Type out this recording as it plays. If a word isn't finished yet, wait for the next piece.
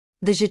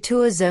The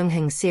Jetour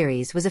Zongheng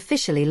series was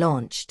officially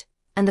launched,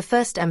 and the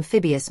first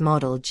amphibious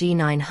model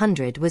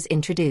G900 was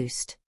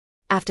introduced.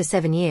 After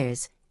 7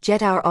 years,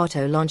 Jetour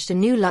Auto launched a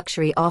new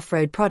luxury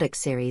off-road product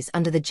series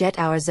under the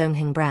JETOUR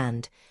Zongheng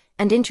brand,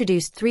 and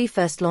introduced 3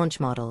 first launch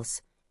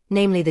models,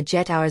 namely the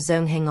JETOUR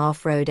Zongheng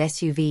off-road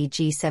SUV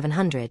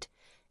G700,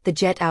 the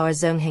JETOUR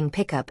Zongheng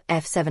pickup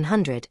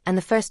F700 and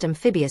the first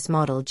amphibious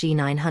model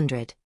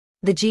G900.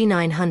 The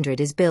G900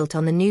 is built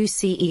on the new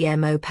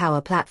CEM-O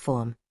power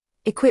platform,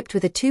 equipped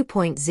with a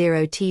 2.0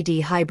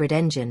 TD hybrid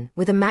engine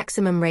with a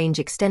maximum range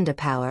extender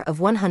power of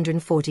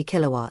 140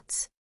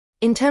 kilowatts.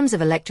 In terms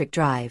of electric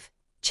drive,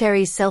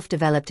 Chery's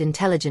self-developed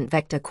intelligent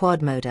vector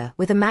quad motor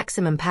with a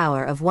maximum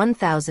power of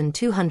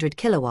 1,200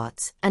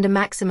 kilowatts and a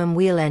maximum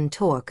wheel-end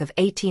torque of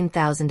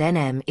 18,000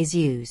 Nm is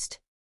used.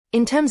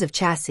 In terms of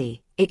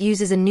chassis, it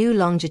uses a new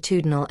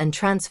longitudinal and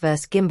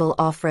transverse gimbal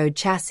off-road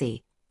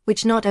chassis,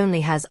 which not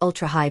only has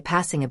ultra-high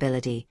passing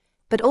ability,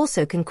 but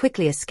also can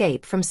quickly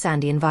escape from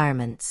sandy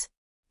environments.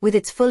 With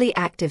its fully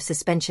active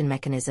suspension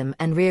mechanism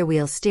and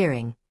rear-wheel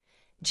steering,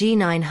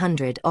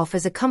 G900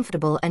 offers a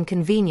comfortable and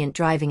convenient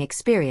driving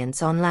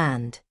experience on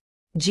land.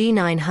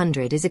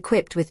 G900 is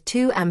equipped with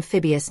 2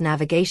 amphibious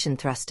navigation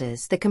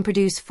thrusters that can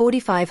produce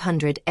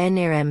 4,500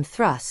 Nm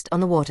thrust on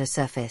the water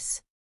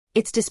surface.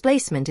 Its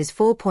displacement is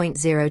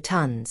 4.0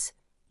 tons,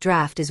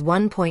 draft is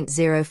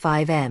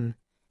 1.05 m,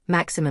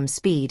 maximum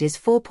speed is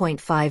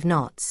 4.5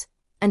 knots,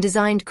 and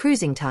designed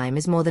cruising time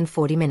is more than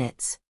 40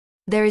 minutes.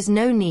 There is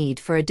no need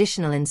for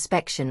additional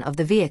inspection of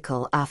the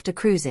vehicle after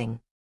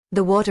cruising.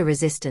 The water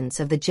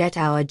resistance of the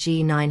Jetour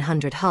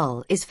G900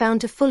 hull is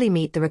found to fully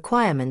meet the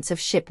requirements of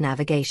ship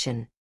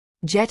navigation.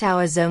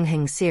 Jetour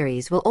Zongheng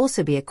series will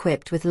also be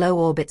equipped with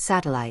low-orbit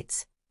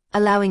satellites,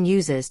 allowing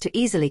users to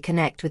easily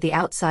connect with the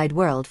outside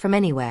world from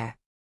anywhere.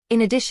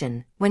 In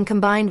addition, when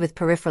combined with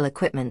peripheral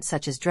equipment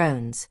such as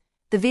drones,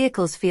 the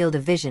vehicle's field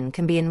of vision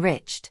can be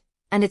enriched,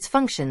 and its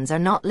functions are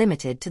not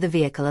limited to the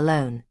vehicle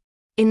alone.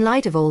 In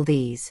light of all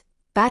these,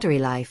 battery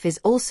life is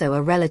also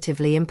a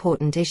relatively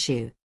important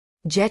issue.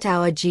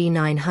 Jetour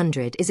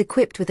G900 is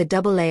equipped with a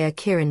double-layer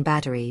Kirin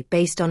battery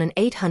based on an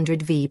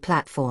 800V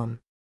platform.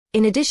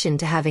 In addition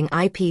to having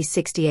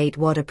IP68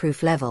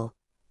 waterproof level,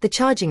 the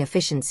charging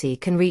efficiency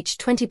can reach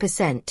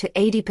 20% to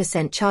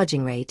 80%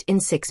 charging rate in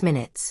 6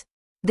 minutes.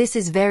 This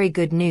is very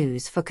good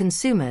news for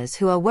consumers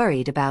who are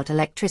worried about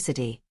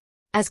electricity.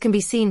 As can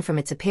be seen from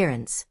its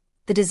appearance,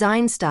 the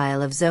design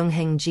style of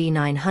Zongheng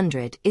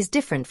G900 is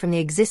different from the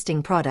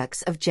existing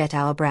products of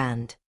Jetour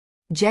brand.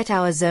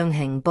 Jetour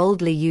Zongheng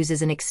boldly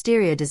uses an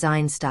exterior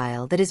design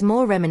style that is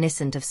more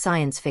reminiscent of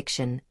science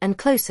fiction and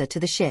closer to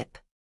the ship.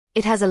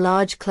 It has a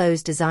large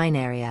closed design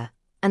area,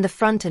 and the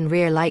front and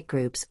rear light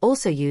groups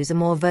also use a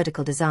more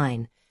vertical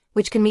design,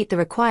 which can meet the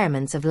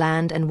requirements of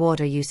land and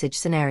water usage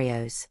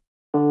scenarios.